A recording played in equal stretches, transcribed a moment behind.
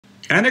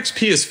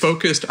NXP is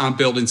focused on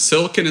building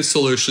silicon and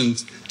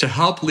solutions to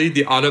help lead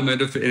the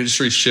automotive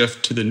industry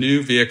shift to the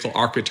new vehicle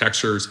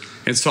architectures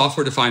and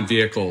software-defined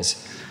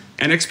vehicles.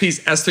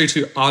 NXP's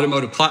S32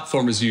 automotive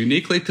platform is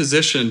uniquely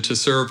positioned to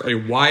serve a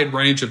wide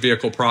range of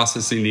vehicle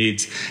processing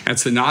needs, and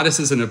Sonatus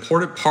is an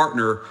important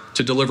partner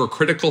to deliver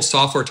critical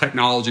software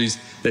technologies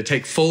that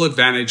take full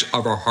advantage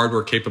of our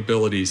hardware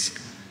capabilities.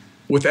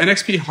 With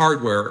NXP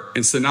hardware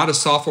and Sonatus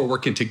software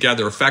working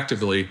together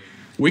effectively,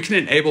 we can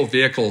enable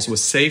vehicles with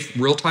safe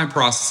real-time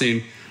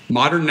processing,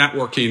 modern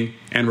networking,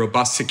 and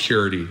robust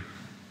security.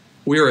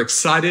 We are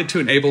excited to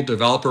enable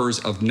developers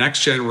of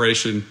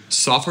next-generation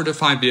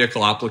software-defined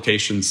vehicle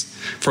applications,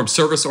 from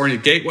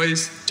service-oriented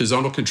gateways to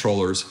zonal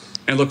controllers,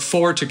 and look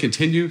forward to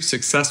continued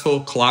successful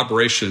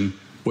collaboration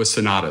with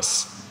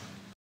Sonatus.